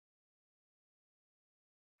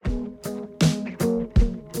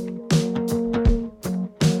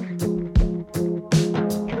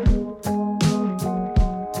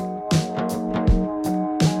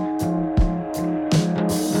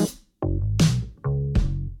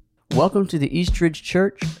Welcome to the Eastridge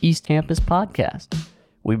Church East Campus podcast.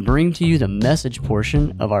 We bring to you the message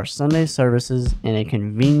portion of our Sunday services in a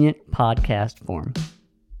convenient podcast form.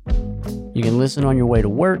 You can listen on your way to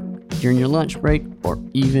work, during your lunch break, or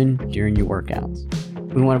even during your workouts.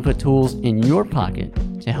 We want to put tools in your pocket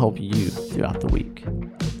to help you throughout the week.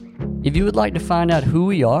 If you would like to find out who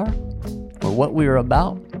we are or what we are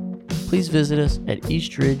about, please visit us at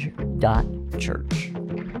eastridge.church.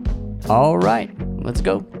 All right, let's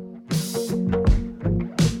go.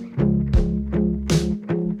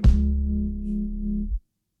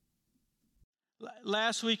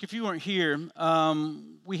 Last week, if you weren't here,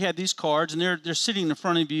 we had these cards, and they're sitting in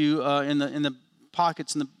front of you in the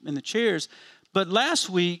pockets in the chairs. But last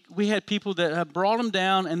week, we had people that have brought them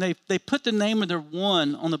down, and they put the name of their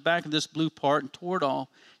one on the back of this blue part and tore it off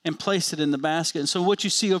and placed it in the basket. And so what you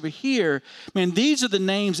see over here, man, these are the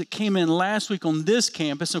names that came in last week on this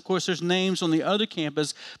campus. Of course, there's names on the other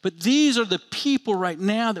campus, but these are the people right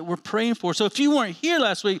now that we're praying for. So if you weren't here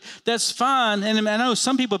last week, that's fine. And I know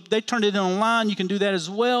some people, they turned it in online. You can do that as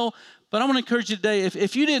well. But I want to encourage you today,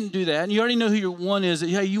 if you didn't do that, and you already know who your one is,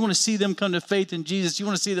 that you want to see them come to faith in Jesus, you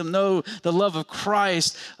want to see them know the love of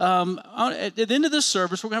Christ, at the end of this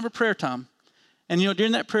service, we're going to have a prayer time. And,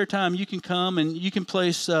 during that prayer time, you can come and you can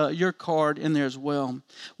place your card in there as well.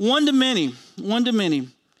 One to many.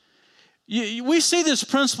 We see this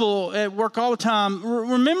principle at work all the time.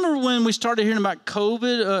 Remember when we started hearing about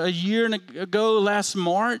COVID a year ago, last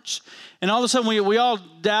March? And all of a sudden, we all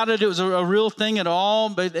doubted it was a real thing at all,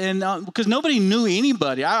 because nobody knew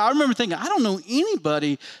anybody. I remember thinking, I don't know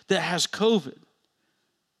anybody that has COVID.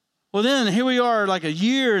 Well, then here we are like a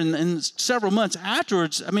year and several months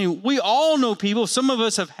afterwards. I mean, we all know people. Some of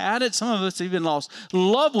us have had it. Some of us even lost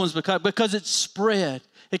loved ones because it spread.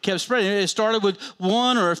 It kept spreading. It started with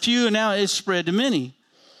one or a few, and now it's spread to many.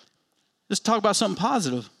 Let's talk about something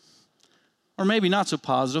positive, or maybe not so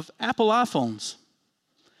positive. Apple iPhones.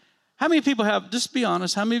 How many people have, just be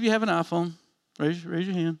honest, how many of you have an iPhone? Raise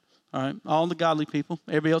your hand. All right, all the godly people.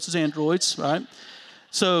 Everybody else is Androids, right?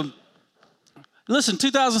 So, listen,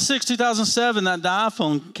 2006, 2007, the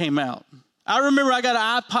iPhone came out. I remember I got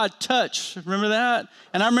an iPod Touch. Remember that?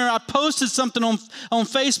 And I remember I posted something on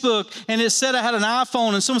Facebook, and it said I had an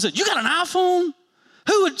iPhone, and someone said, "You got an iPhone?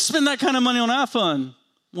 Who would spend that kind of money on an iPhone?"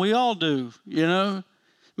 We all do, Man,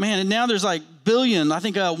 and now there's like billion, I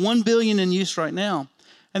think 1 billion in use right now.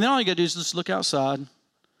 And then all you got to do is just look outside.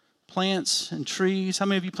 Plants and trees. How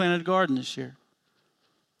many of you planted a garden this year?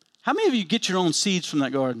 How many of you get your own seeds from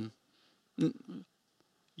that garden?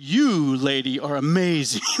 You, lady, are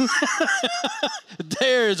amazing.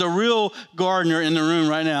 There is a real gardener in the room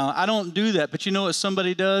right now. I don't do that, but you know what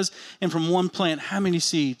somebody does? And from one plant, how many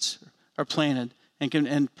seeds are planted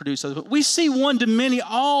and produce others? But we see one to many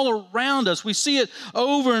all around us. We see it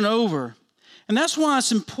over and over. And that's why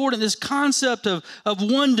it's important, this concept of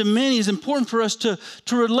one to many is important for us to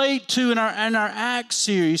relate to in our Acts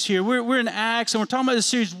series here. We're in Acts, and we're talking about the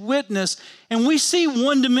series Witness, and we see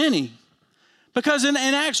one to many. Because in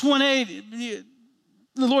Acts 1:8,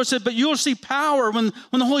 the Lord said, "But you'll see power when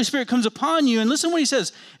the Holy Spirit comes upon you." And listen to what he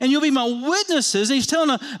says. "And you'll be my witnesses." And he's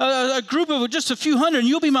telling a group of just a few hundred, "And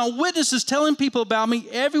you'll be my witnesses, telling people about me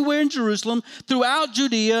everywhere in Jerusalem, throughout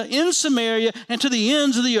Judea, in Samaria, and to the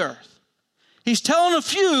ends of the earth." He's telling a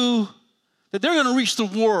few that they're going to reach the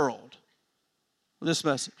world with this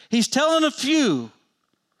message. He's telling a few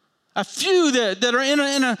that are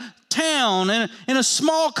in a town, in a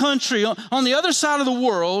small country on the other side of the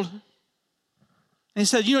world. And he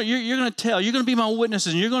said, you're going to tell. You're going to be my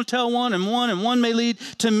witnesses. And you're going to tell one, and one may lead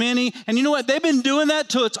to many. And you know what? They've been doing that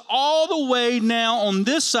till it's all the way now on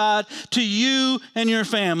this side to you and your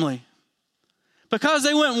family. Because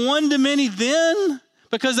they went one to many then,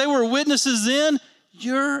 because they were witnesses then,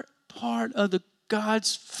 you're part of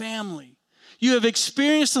God's family. You have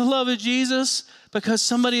experienced the love of Jesus because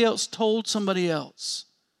somebody else told somebody else.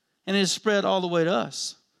 And it has spread all the way to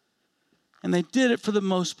us. And they did it for the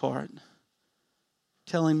most part,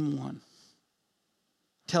 telling one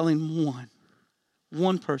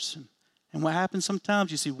person. And what happens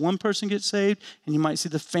sometimes, you see one person get saved, and you might see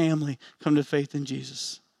the family come to faith in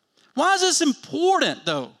Jesus. Why is this important,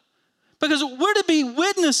 though? Because we're to be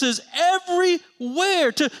witnesses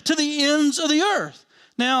everywhere to the ends of the earth.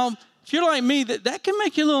 Now, if you're like me, that can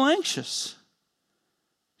make you a little anxious.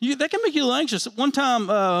 That can make you a little anxious. One time,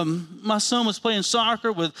 my son was playing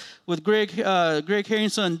soccer with Greg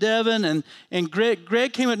Harring's son, Devin, and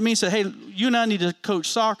Greg came up to me and said, "Hey, you and I need to coach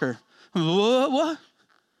soccer." I'm like, what?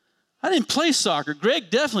 I didn't play soccer. Greg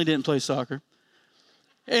definitely didn't play soccer.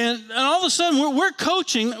 And all of a sudden, we're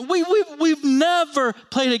coaching. We've never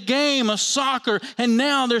played a game of soccer, and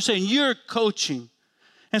now they're saying, you're coaching.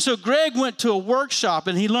 And so Greg went to a workshop,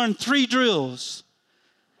 and he learned 3 drills.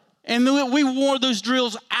 And we wore those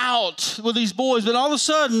drills out with these boys, but all of a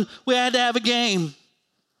sudden, we had to have a game.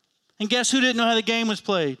 And guess who didn't know how the game was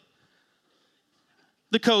played?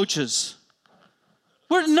 The coaches.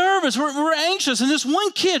 We're nervous, we're anxious, and this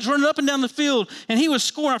one kid's running up and down the field, and he was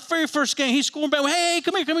scoring our very first game. He's scoring back, hey,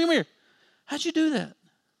 come here. How'd you do that?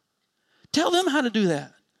 Tell them how to do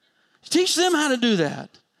that. Teach them how to do that.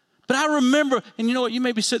 But I remember, and you know what, you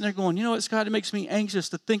may be sitting there going, you know what, Scott, it makes me anxious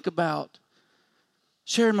to think about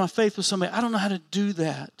sharing my faith with somebody. I don't know how to do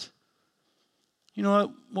that. You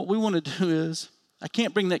know what we want to do is, I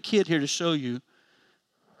can't bring that kid here to show you,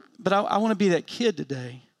 but I want to be that kid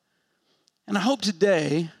today. And I hope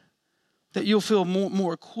today that you'll feel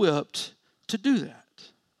more equipped to do that.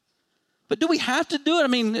 But do we have to do it? I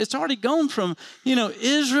mean, it's already gone from,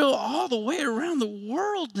 Israel all the way around the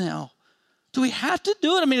world now. Do we have to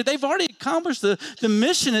do it? I mean, they've already accomplished the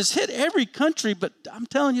mission has hit every country, but I'm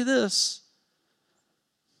telling you this.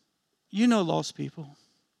 Lost people.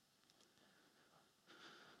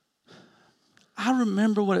 I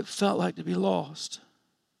remember what it felt like to be lost.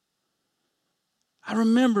 I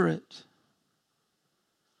remember it.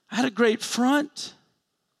 I had a great front,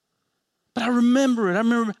 but I remember it. I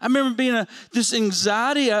remember being this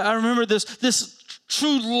anxiety. I remember this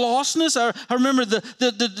true lostness. I remember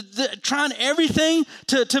the trying everything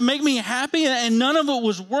to make me happy, and none of it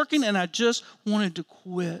was working, and I just wanted to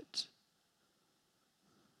quit.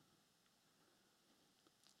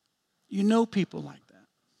 You know people like that.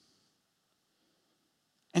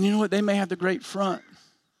 And you know what? They may have the great front.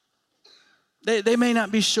 They may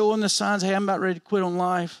not be showing the signs, hey, I'm about ready to quit on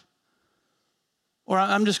life. Or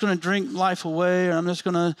I'm just going to drink life away, or I'm just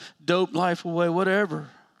going to dope life away, whatever.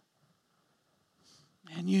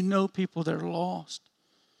 And you know people that are lost.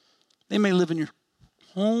 They may live in your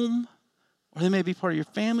home, or they may be part of your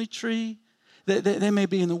family tree. They may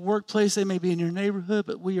be in the workplace, they may be in your neighborhood,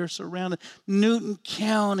 but we are surrounded. Newton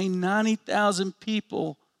County, 90,000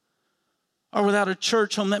 people are without a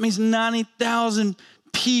church home. That means 90,000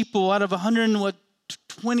 people out of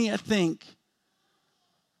 120, I think,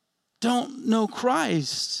 don't know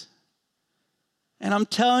Christ. And I'm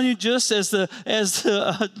telling you, just as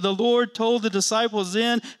the Lord told the disciples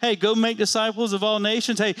then, hey, go make disciples of all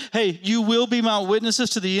nations. Hey, you will be my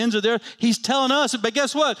witnesses to the ends of the earth. He's telling us, but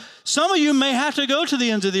guess what? Some of you may have to go to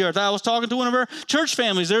the ends of the earth. I was talking to one of our church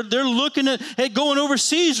families. They're looking at going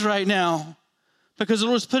overseas right now because the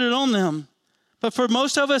Lord's put it on them. But for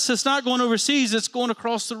most of us, it's not going overseas. It's going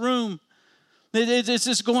across the room. It's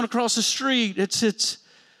just going across the street. It's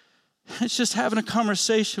just having a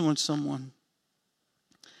conversation with someone.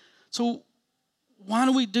 So why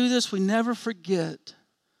do we do this? We never forget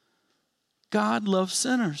God loves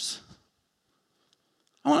sinners.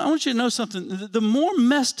 I want you to know something. The more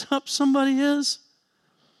messed up somebody is,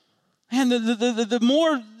 and the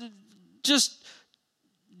more just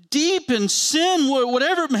deep in sin,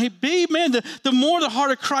 whatever it may be, man, the more the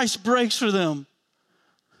heart of Christ breaks for them.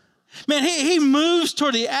 Man, he moves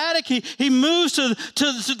toward the addict. He moves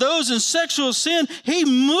to those in sexual sin. He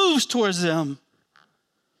moves towards them.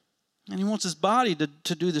 And he wants his body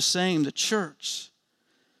to do the same, the church.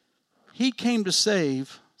 He came to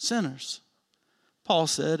save sinners. Paul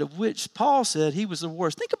said, of which Paul said he was the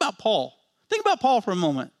worst. Think about Paul. Think about Paul for a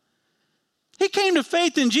moment. He came to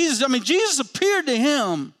faith in Jesus. I mean, Jesus appeared to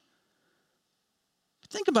him.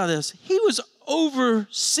 Think about this. He was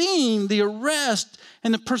overseeing the arrest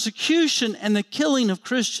and the persecution and the killing of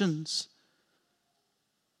Christians.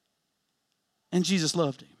 And Jesus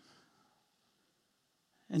loved him.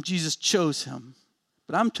 And Jesus chose him.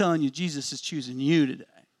 But I'm telling you, Jesus is choosing you today.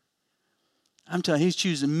 I'm telling you, he's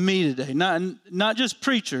choosing me today. Not just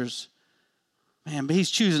preachers, man, but he's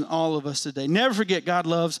choosing all of us today. Never forget, God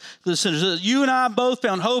loves the sinners. You and I both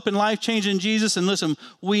found hope and life change in Jesus. And listen,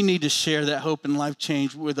 we need to share that hope and life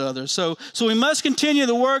change with others. So we must continue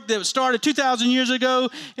the work that started 2,000 years ago.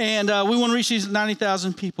 And we want to reach these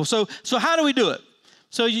 90,000 people. So how do we do it?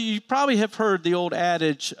 So you probably have heard the old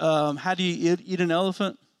adage, how do you eat an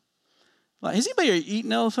elephant? Like, has anybody here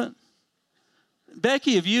eaten an elephant?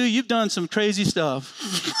 Becky, you've done some crazy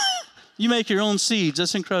stuff. You make your own seeds.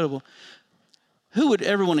 That's incredible. Who would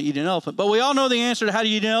ever want to eat an elephant? But we all know the answer to how do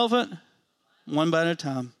you eat an elephant? One bite at a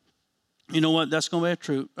time. You know what? That's going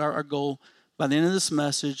to be our goal. By the end of this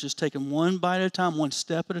message, just taking one bite at a time, one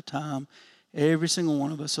step at a time. Every single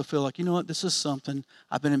one of us will feel like, you know what? This is something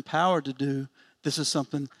I've been empowered to do. This is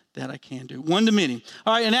something that I can do. One to many.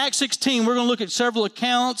 All right, in Acts 16, we're going to look at several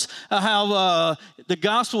accounts of how the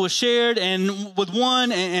gospel was shared, and with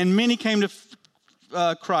one, and many came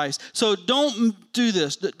to Christ. So don't do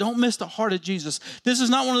this. Don't miss the heart of Jesus. This is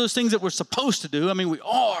not one of those things that we're supposed to do. I mean, we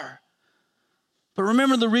are. But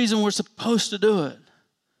remember the reason we're supposed to do it.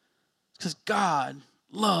 Because God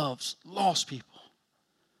loves lost people.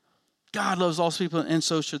 God loves lost people, and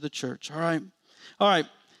so should the church. All right? All right.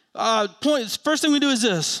 First thing we do is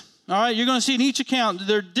this. All right, you're going to see in each account,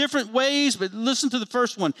 there are different ways, but listen to the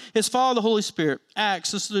first one. It's follow the Holy Spirit.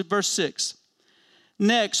 Acts, this is verse 6.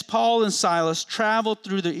 Next, Paul and Silas traveled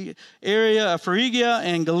through the area of Phrygia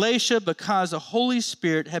and Galatia because the Holy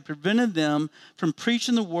Spirit had prevented them from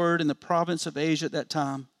preaching the word in the province of Asia at that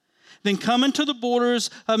time. Then coming to the borders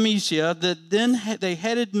of Mysia, they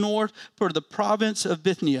headed north for the province of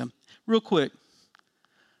Bithynia. Real quick,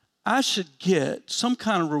 I should get some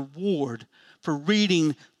kind of reward for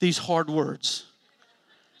reading these hard words.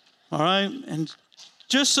 All right? And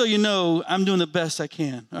just so you know, I'm doing the best I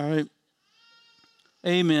can. All right?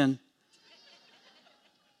 Amen.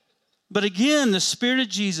 But again, the Spirit of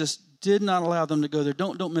Jesus did not allow them to go there.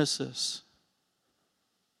 Don't miss this.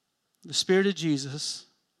 The Spirit of Jesus,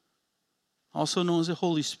 also known as the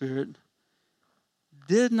Holy Spirit,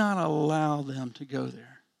 did not allow them to go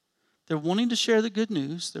there. They're wanting to share the good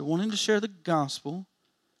news. They're wanting to share the gospel.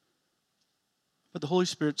 But the Holy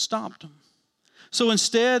Spirit stopped them. So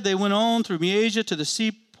instead, they went on through Mysia to the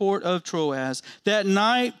seaport of Troas. That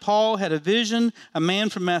night, Paul had a vision. A man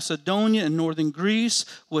from Macedonia in northern Greece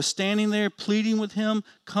was standing there pleading with him,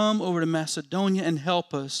 come over to Macedonia and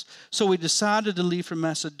help us. So we decided to leave for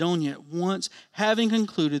Macedonia at once, having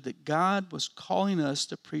concluded that God was calling us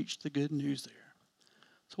to preach the good news there.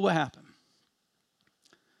 So what happened?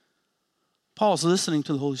 Paul's listening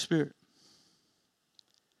to the Holy Spirit.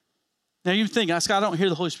 Now you think, I don't hear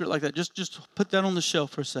the Holy Spirit like that. Just put that on the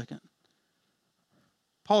shelf for a second.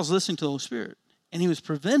 Paul's listening to the Holy Spirit, and he was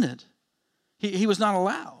prevented. He was not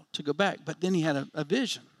allowed to go back, but then he had a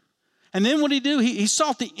vision. And then what did he do? He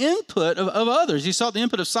sought the input of others. He sought the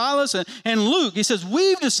input of Silas and Luke. He says,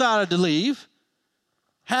 we've decided to leave,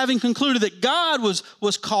 having concluded that God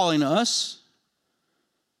was calling us.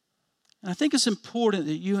 And I think it's important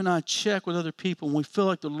that you and I check with other people when we feel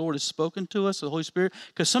like the Lord has spoken to us, the Holy Spirit,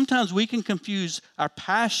 because sometimes we can confuse our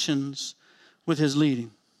passions with His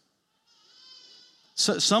leading.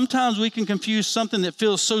 So sometimes we can confuse something that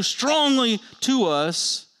feels so strongly to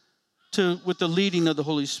us with the leading of the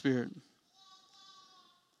Holy Spirit.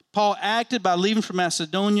 Paul acted by leaving for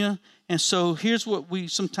Macedonia, and so here's what we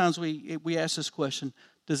ask this question: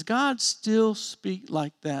 does God still speak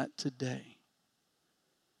like that today?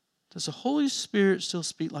 Does the Holy Spirit still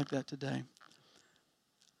speak like that today?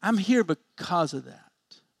 I'm here because of that.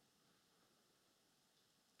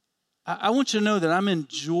 I want you to know that I'm in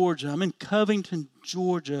Georgia. I'm in Covington,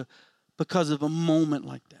 Georgia, because of a moment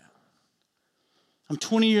like that. I'm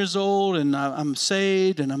 20 years old, and I'm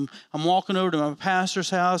saved, and I'm walking over to my pastor's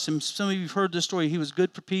house, and some of you have heard this story. He was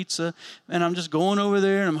good for pizza, and I'm just going over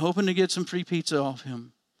there, and I'm hoping to get some free pizza off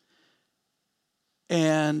him.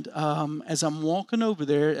 And as I'm walking over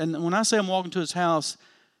there, and when I say I'm walking to his house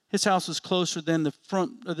was closer than the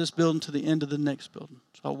front of this building to the end of the next building.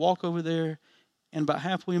 So I walk over there, and about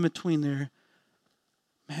halfway in between there,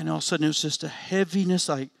 man, all of a sudden it was just a heaviness,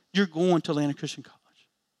 like you're going to Atlanta Christian College.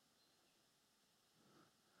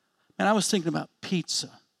 And I was thinking about pizza.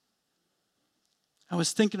 I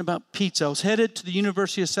was headed to the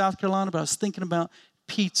University of South Carolina, but I was thinking about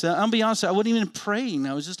pizza. I'll be honest, I wasn't even praying.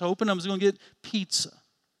 I was just hoping I was going to get pizza.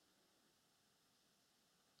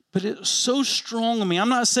 But it was so strong on me. I'm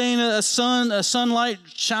not saying a sunlight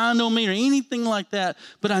shined on me or anything like that,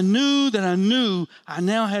 but I knew I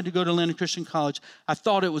now had to go to Atlanta Christian College. I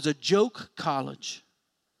thought it was a joke college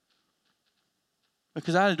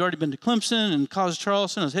because I had already been to Clemson and College of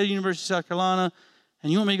Charleston. I was headed to the University of South Carolina,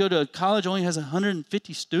 and you want me to go to a college that only has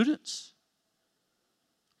 150 students?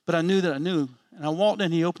 But I knew that I knew. And I walked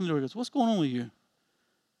in, he opened the door, he goes, what's going on with you?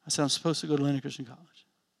 I said, I'm supposed to go to Atlanta Christian College.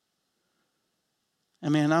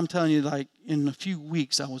 And man, I'm telling you, like in a few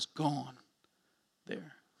weeks, I was gone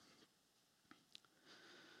there.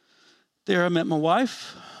 There I met my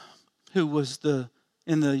wife, who was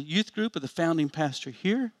in the youth group of the founding pastor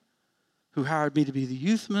here, who hired me to be the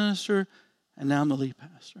youth minister, and now I'm the lead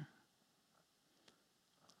pastor.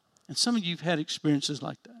 And some of you have had experiences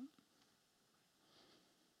like that.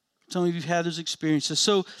 Some of you have had those experiences.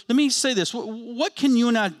 So let me say this. What can you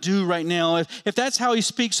and I do right now if that's how he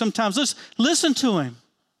speaks sometimes? Let's listen to him.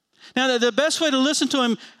 Now, the best way to listen to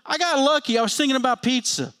him, I got lucky. I was thinking about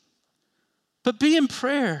pizza. But be in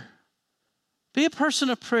prayer. Be a person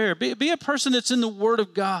of prayer. Be a person that's in the Word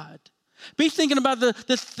of God. Be thinking about the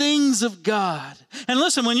things of God. And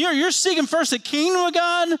listen, when you're seeking first the kingdom of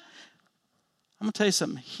God, I'm going to tell you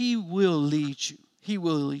something. He will lead you. He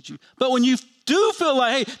will lead you. But when you do feel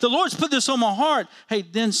like, hey, the Lord's put this on my heart, hey,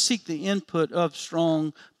 then seek the input of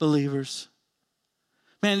strong believers.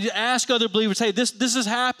 Man, ask other believers, hey, this has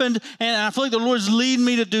happened, and I feel like the Lord's leading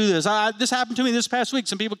me to do this. This happened to me this past week.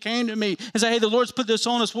 Some people came to me and said, hey, the Lord's put this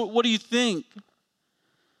on us. What do you think?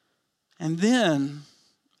 And then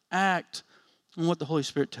act on what the Holy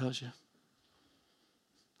Spirit tells you.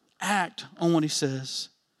 Act on what He says.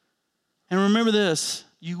 And remember this,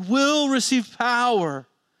 you will receive power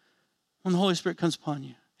when the Holy Spirit comes upon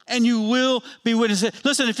you. And you will be witnesses.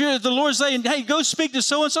 Listen, if the Lord's saying, hey, go speak to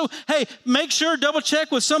so-and-so, hey, make sure, double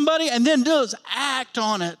check with somebody, and then act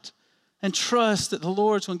on it. And trust that the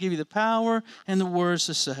Lord's going to give you the power and the words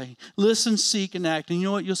to say. Listen, seek, and act. And you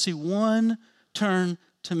know what? You'll see one turn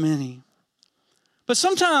to many. But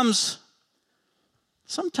sometimes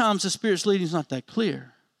the Spirit's leading is not that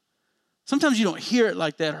clear. Sometimes you don't hear it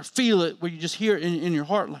like that or feel it where you just hear it in your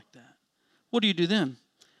heart like that. What do you do then?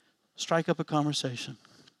 Strike up a conversation.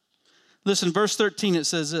 Listen, verse 13, it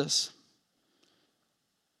says this.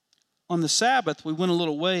 On the Sabbath, we went a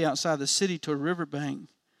little way outside the city to a riverbank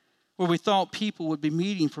where we thought people would be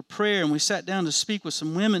meeting for prayer, and we sat down to speak with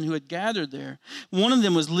some women who had gathered there. One of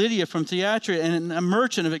them was Lydia from Thyatira, and a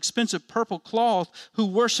merchant of expensive purple cloth who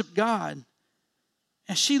worshiped God.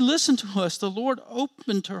 As she listened to us, the Lord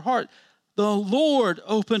opened her heart. The Lord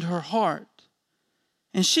opened her heart.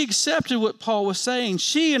 And she accepted what Paul was saying.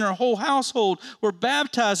 She and her whole household were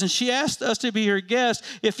baptized, and she asked us to be her guests.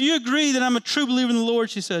 If you agree that I'm a true believer in the Lord,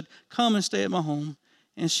 she said, come and stay at my home.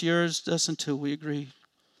 And she urged us until we agreed.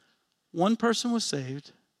 One person was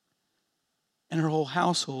saved, and her whole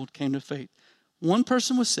household came to faith. One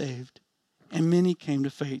person was saved, and many came to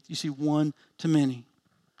faith. You see, one to many.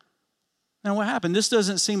 Now, what happened? This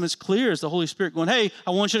doesn't seem as clear as the Holy Spirit going, hey, I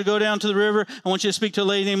want you to go down to the river. I want you to speak to a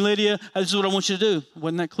lady named Lydia. This is what I want you to do. It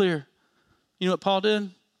wasn't that clear. You know what Paul did?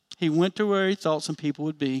 He went to where he thought some people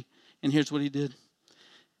would be, and here's what he did.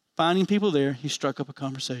 Finding people there, he struck up a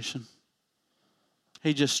conversation.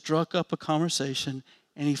 He just struck up a conversation,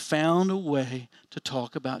 and he found a way to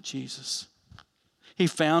talk about Jesus. He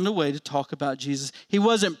found a way to talk about Jesus. He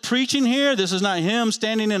wasn't preaching here. This is not him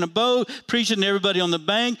standing in a boat, preaching to everybody on the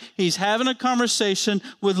bank. He's having a conversation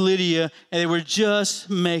with Lydia, and they were just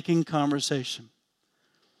making conversation.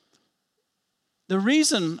 The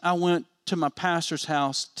reason I went to my pastor's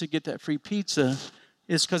house to get that free pizza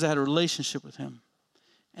is because I had a relationship with him.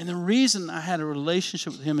 And the reason I had a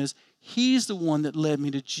relationship with him is he's the one that led me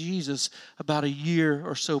to Jesus about a year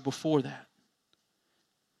or so before that.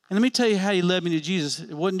 And let me tell you how he led me to Jesus.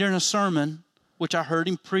 It wasn't during a sermon, which I heard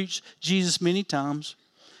him preach Jesus many times.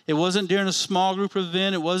 It wasn't during a small group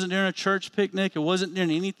event. It wasn't during a church picnic. It wasn't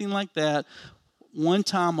during anything like that. One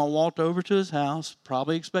time I walked over to his house,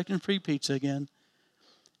 probably expecting free pizza again,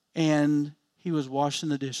 and he was washing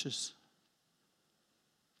the dishes.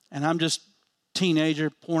 And I'm just a teenager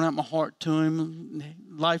pouring out my heart to him.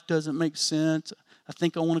 Life doesn't make sense. I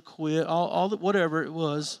think I want to quit, all that, whatever it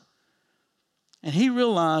was. And he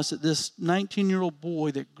realized that this 19-year-old boy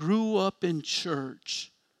that grew up in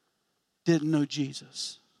church didn't know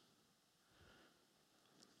Jesus.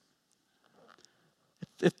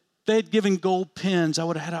 If they'd given gold pens, I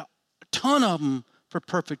would have had a ton of them for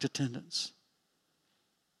perfect attendance.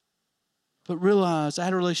 But realized I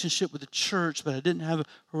had a relationship with the church, but I didn't have a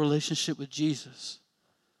relationship with Jesus.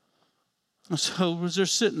 And so as they're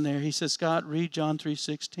sitting there, he said, Scott, read John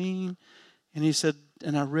 3:16. And he said,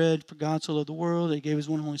 and I read, for God so loved the world, that he gave his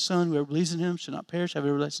one and only son, whoever believes in him should not perish, have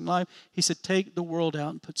everlasting life. He said, take the world out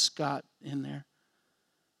and put Scott in there.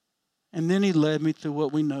 And then he led me through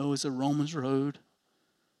what we know as the Romans Road.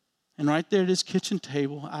 And right there at his kitchen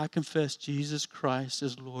table, I confessed Jesus Christ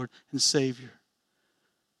as Lord and Savior.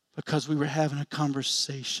 Because we were having a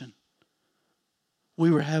conversation.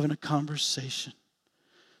 We were having a conversation.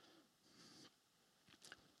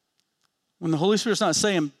 When the Holy Spirit's not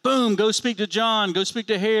saying, boom, go speak to John, go speak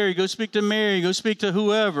to Harry, go speak to Mary, go speak to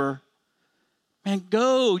whoever. Man,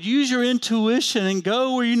 go. Use your intuition and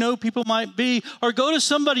go where you know people might be. Or go to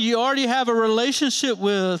somebody you already have a relationship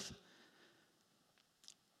with.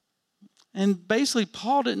 And basically,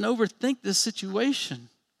 Paul didn't overthink this situation.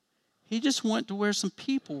 He just went to where some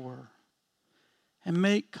people were and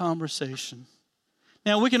make conversation.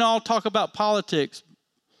 Now, we can all talk about politics.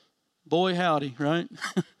 Boy, howdy, right?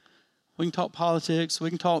 We can talk politics. We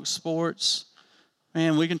can talk sports.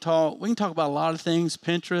 Man, we can talk about a lot of things.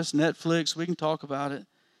 Pinterest, Netflix. We can talk about it.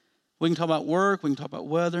 We can talk about work. We can talk about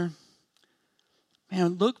weather.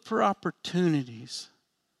 Man, look for opportunities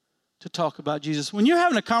to talk about Jesus. When you're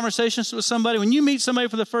having a conversation with somebody, when you meet somebody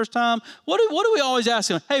for the first time, what do we always ask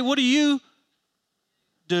them? Hey, what do you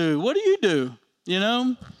do? What do you do? You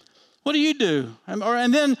know? What do you do? Or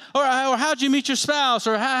how'd you meet your spouse?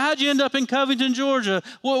 Or how'd you end up in Covington, Georgia?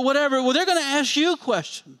 Whatever. Well, they're going to ask you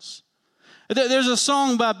questions. There's a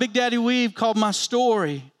song by Big Daddy Weave called My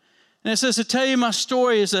Story. And it says to tell you my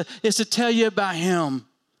story is to tell you about him.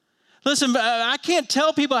 Listen, I can't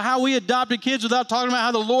tell people how we adopted kids without talking about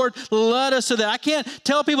how the Lord led us to that. I can't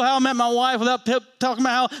tell people how I met my wife without talking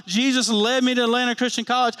about how Jesus led me to Atlanta Christian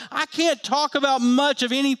College. I can't talk about much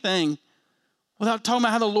of anything without talking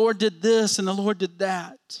about how the Lord did this and the Lord did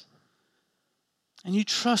that. And you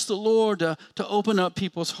trust the Lord to open up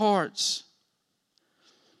people's hearts.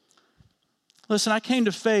 Listen, I came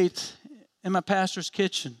to faith in my pastor's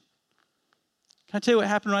kitchen. Can I tell you what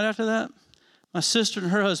happened right after that? My sister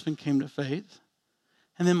and her husband came to faith,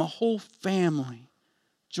 and then my whole family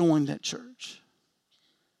joined that church.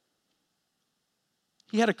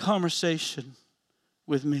 He had a conversation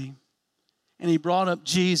with me, and he brought up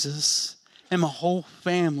Jesus, and my whole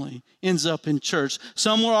family ends up in church.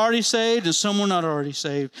 Some were already saved, and some were not already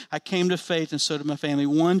saved. I came to faith, and so did my family.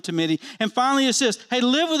 One to many. And finally it's this, hey,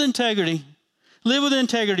 live with integrity. Live with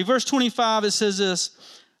integrity. Verse 25, it says this.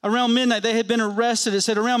 Around midnight, they had been arrested. It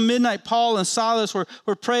said around midnight, Paul and Silas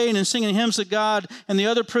were praying and singing hymns to God, and the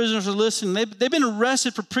other prisoners were listening. They've been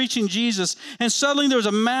arrested for preaching Jesus, and suddenly there was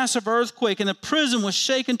a massive earthquake, and the prison was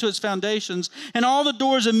shaken to its foundations, and all the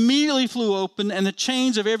doors immediately flew open, and the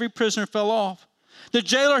chains of every prisoner fell off. The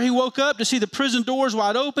jailer, he woke up to see the prison doors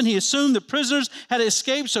wide open. He assumed the prisoners had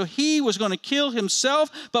escaped, so he was going to kill himself,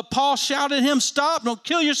 but Paul shouted at him, "Stop, don't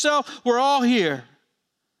kill yourself, we're all here."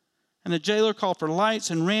 And the jailer called for lights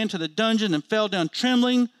and ran to the dungeon and fell down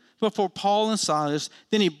trembling before Paul and Silas.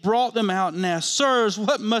 Then he brought them out and asked, "Sirs,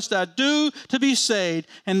 what must I do to be saved?"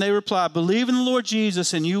 And they replied, "Believe in the Lord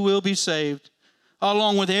Jesus and you will be saved,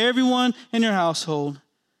 along with everyone in your household."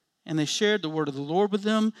 And they shared the word of the Lord with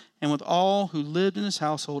them and with all who lived in his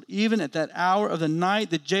household. Even at that hour of the night,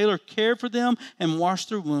 the jailer cared for them and washed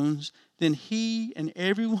their wounds. Then he and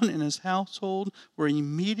everyone in his household were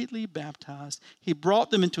immediately baptized. He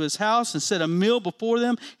brought them into his house and set a meal before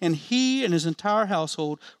them, and he and his entire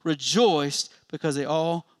household rejoiced because they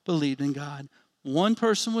all believed in God. One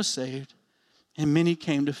person was saved, and many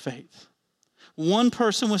came to faith. One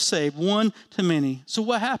person was saved, one to many. So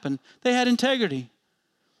what happened? They had integrity.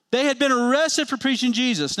 They had been arrested for preaching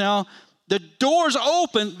Jesus. Now, the doors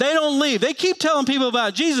opened, they don't leave. They keep telling people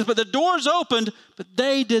about Jesus, but the doors opened, but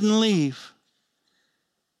they didn't leave.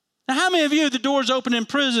 Now, how many of you, the doors open in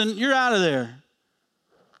prison, you're out of there?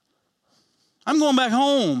 I'm going back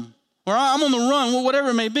home, or I'm on the run,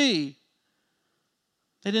 whatever it may be.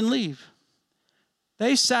 They didn't leave.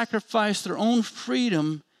 They sacrificed their own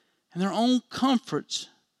freedom and their own comforts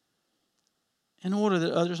in order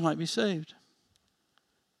that others might be saved.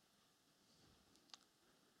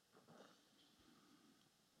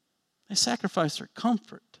 They sacrificed their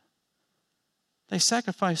comfort. They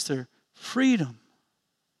sacrificed their freedom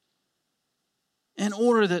in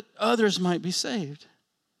order that others might be saved.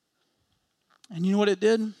 And you know what it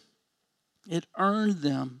did? It earned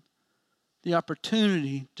them the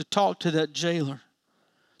opportunity to talk to that jailer.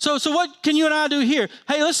 So what can you and I do here?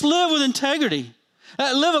 Hey, let's live with integrity.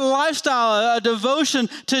 Live a lifestyle, a devotion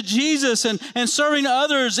to Jesus and serving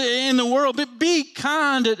others in the world. But be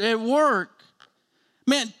kind at work.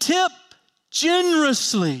 Man, tip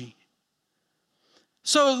generously.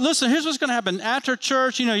 So listen, here's what's going to happen. After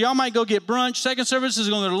church, y'all might go get brunch. Second service is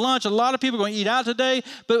going to go to lunch. A lot of people are going to eat out today.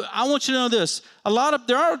 But I want you to know this.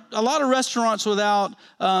 There are a lot of restaurants without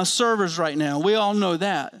servers right now. We all know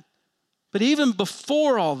that. But even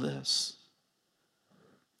before all this,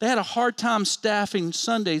 they had a hard time staffing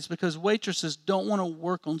Sundays because waitresses don't want to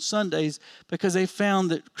work on Sundays because they found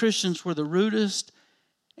that Christians were the rudest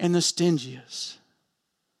and the stingiest.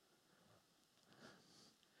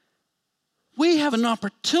 We have an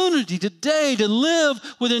opportunity today to live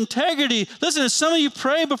with integrity. Listen, if some of you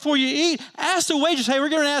pray before you eat, ask the waitress, hey, we're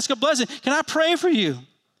going to ask a blessing. Can I pray for you?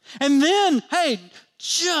 And then, hey,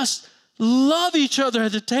 just love each other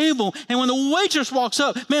at the table. And when the waitress walks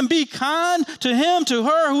up, man, be kind to him, to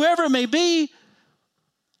her, whoever it may be.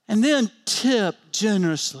 And then tip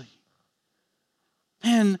generously.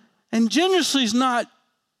 And generously is not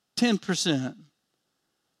 10%.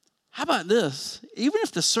 How about this? Even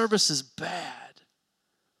if the service is bad,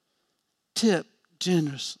 tip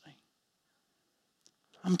generously.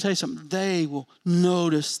 I'm going to tell you something. They will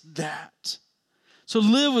notice that. So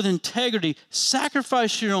live with integrity.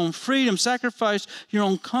 Sacrifice your own freedom. Sacrifice your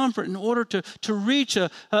own comfort in order to reach an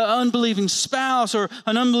unbelieving spouse or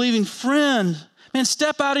an unbelieving friend. Man,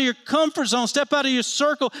 step out of your comfort zone. Step out of your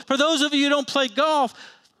circle. For those of you who don't play golf,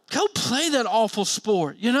 go play that awful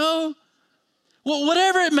sport, you know? Well,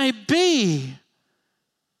 whatever it may be,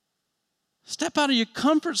 step out of your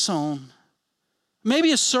comfort zone.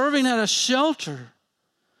 Maybe it's serving at a shelter.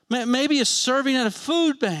 Maybe it's serving at a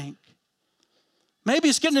food bank. Maybe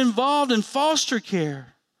it's getting involved in foster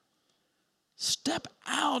care. Step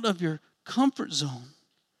out of your comfort zone.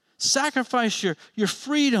 Sacrifice your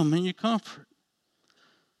freedom and your comfort.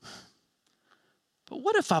 But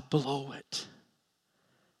what if I blow it?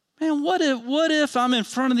 Man, what if I'm in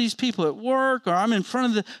front of these people at work, or I'm in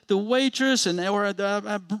front of the waitress, or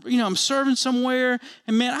I'm serving somewhere,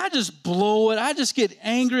 and man, I just blow it. I just get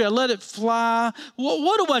angry. I let it fly.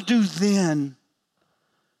 What do I do then?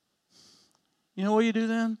 You know what you do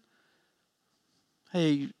then?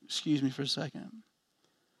 Hey, excuse me for a second.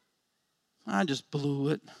 I just blew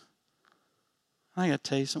it. I got to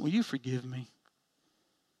tell you something. Will you forgive me?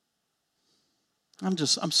 I'm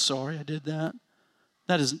sorry I did that.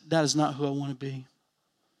 That is not who I want to be.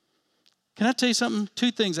 Can I tell you something? 2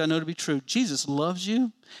 things I know to be true. Jesus loves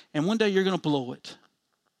you, and one day you're going to blow it.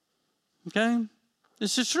 Okay?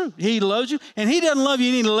 This is true. He loves you, and he doesn't love you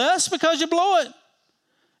any less because you blow it.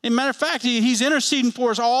 As a matter of fact, he's interceding for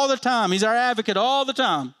us all the time. He's our advocate all the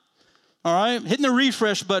time. All right? Hitting the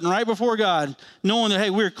refresh button right before God, knowing that, hey,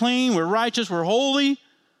 we're clean, we're righteous, we're holy.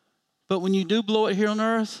 But when you do blow it here on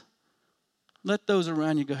earth, let those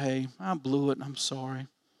around you go, hey, I blew it, and I'm sorry.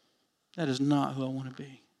 That is not who I want to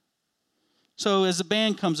be. So as the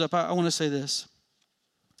band comes up, I want to say this.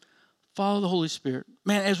 Follow the Holy Spirit.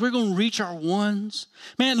 Man, as we're going to reach our ones,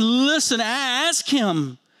 man, listen, ask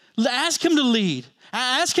him. Ask him to lead.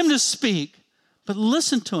 Ask him to speak. But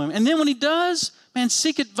listen to him. And then when he does, man,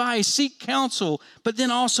 seek advice, seek counsel, but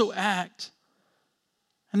then also act.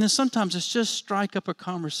 And then sometimes it's just strike up a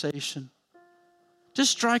conversation.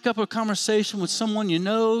 Just strike up a conversation with someone you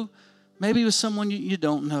know, maybe with someone you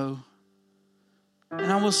don't know.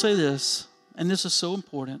 And I will say this, and this is so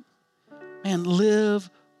important. Man, live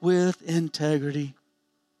with integrity.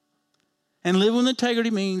 And live with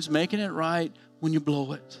integrity means making it right when you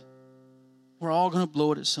blow it. We're all going to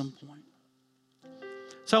blow it at some point.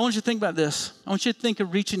 So I want you to think about this. I want you to think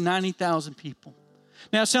of reaching 90,000 people.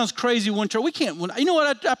 Now, it sounds crazy, one church. We can't. You know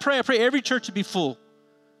what I pray? I pray every church to be full.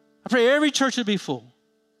 I pray every church would be full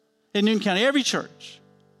in Newton County, every church.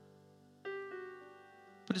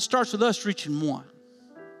 But it starts with us reaching one.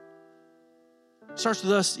 It starts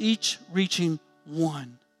with us each reaching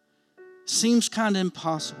one. Seems kind of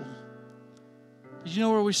impossible. But you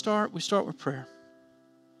know where we start? We start with prayer.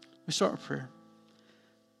 We start with prayer.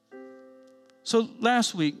 So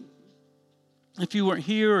last week, if you weren't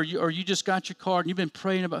here or you just got your card and you've been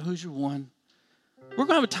praying about who's your one, we're going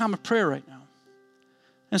to have a time of prayer right now.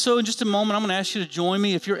 And so in just a moment, I'm going to ask you to join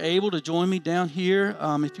me. If you're able to join me down here,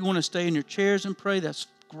 if you want to stay in your chairs and pray, that's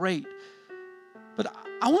great. But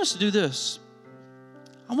I want us to do this.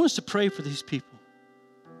 I want us to pray for these people.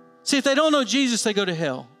 See, if they don't know Jesus, they go to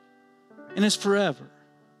hell. And it's forever.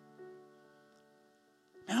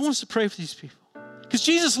 And I want us to pray for these people. Because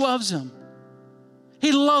Jesus loves them.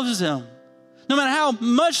 He loves them. No matter how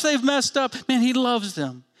much they've messed up, man, he loves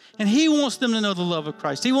them. And he wants them to know the love of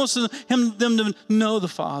Christ. He wants them to know the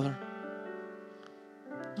Father.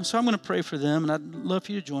 And so I'm going to pray for them, and I'd love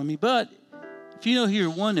for you to join me. But if you know who your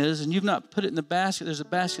one is and you've not put it in the basket, there's a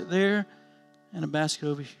basket there and a basket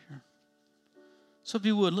over here. So if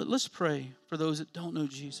you would, let's pray for those that don't know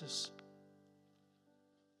Jesus.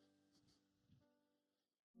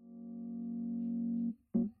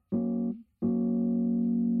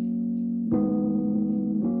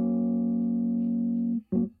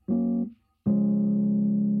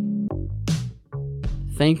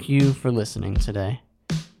 Thank you for listening today.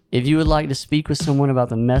 If you would like to speak with someone about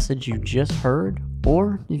the message you just heard,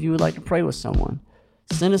 or if you would like to pray with someone,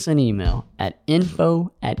 send us an email at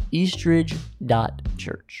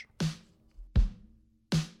info@eastridge.church.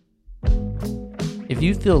 If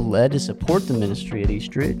you feel led to support the ministry at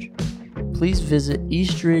Eastridge, please visit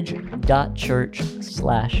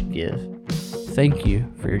eastridge.church/give. Thank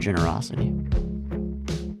you for your generosity.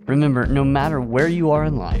 Remember, no matter where you are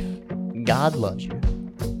in life, God loves you.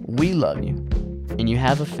 We love you, and you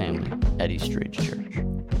have a family at Eastridge Church.